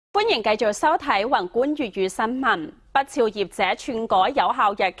歡迎繼續收睇宏觀粵語新聞。不肖業者篡改有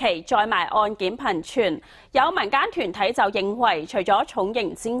效日期再賣案件頻傳，有民間團體就認為，除咗重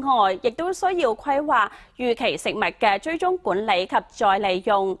刑之外，亦都需要規劃逾期食物嘅追蹤管理及再利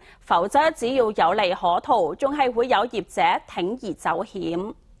用，否則只要有利可圖，仲係會有業者鋌而走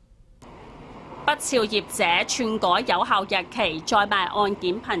險。不肖業者篡改有效日期再賣案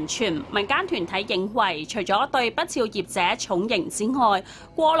件頻傳，民間團體認為，除咗對不肖業者重刑之外，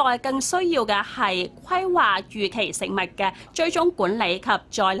國內更需要嘅係規劃逾期食物嘅追蹤管理及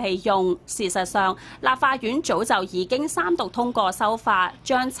再利用。事實上，立法院早就已經三讀通過修法，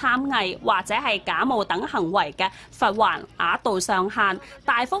將參偽或者係假冒等行為嘅罰鍰額度上限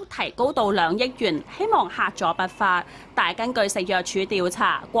大幅提高到2億元，希望嚇阻不法。但根據食藥署調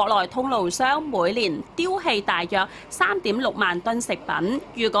查，國內通路商每年丟棄大約3.6萬噸食品，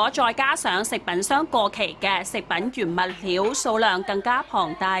如果再加上食品商過期嘅食品原物料，數量更加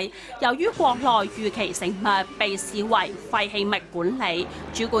龐大。由於國內逾期食物被視為廢棄物管理，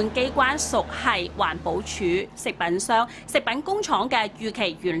主管機關屬係環保署，食品商、食品工廠嘅逾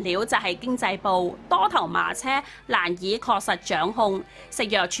期原料則係經濟部，多頭馬車難以確實掌控。食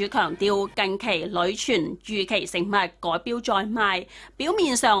藥署強調，近期屢傳逾期食物改標再賣，表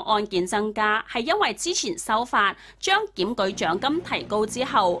面上案件增加，係因為之前修法將檢舉獎金提高之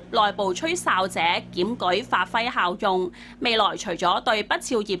後，內部吹哨者檢舉發揮效用。未來除咗對不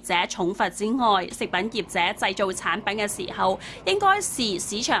肖業者重罰之外，食品業者製造產品嘅時候，應該視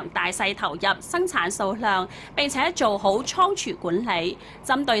市場大細投入生產數量，並且做好倉儲管理。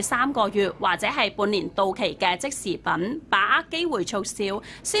針對3個月或者係半年到期嘅即時品，把握機會促銷，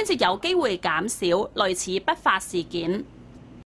先至有機會減少類似不法事件。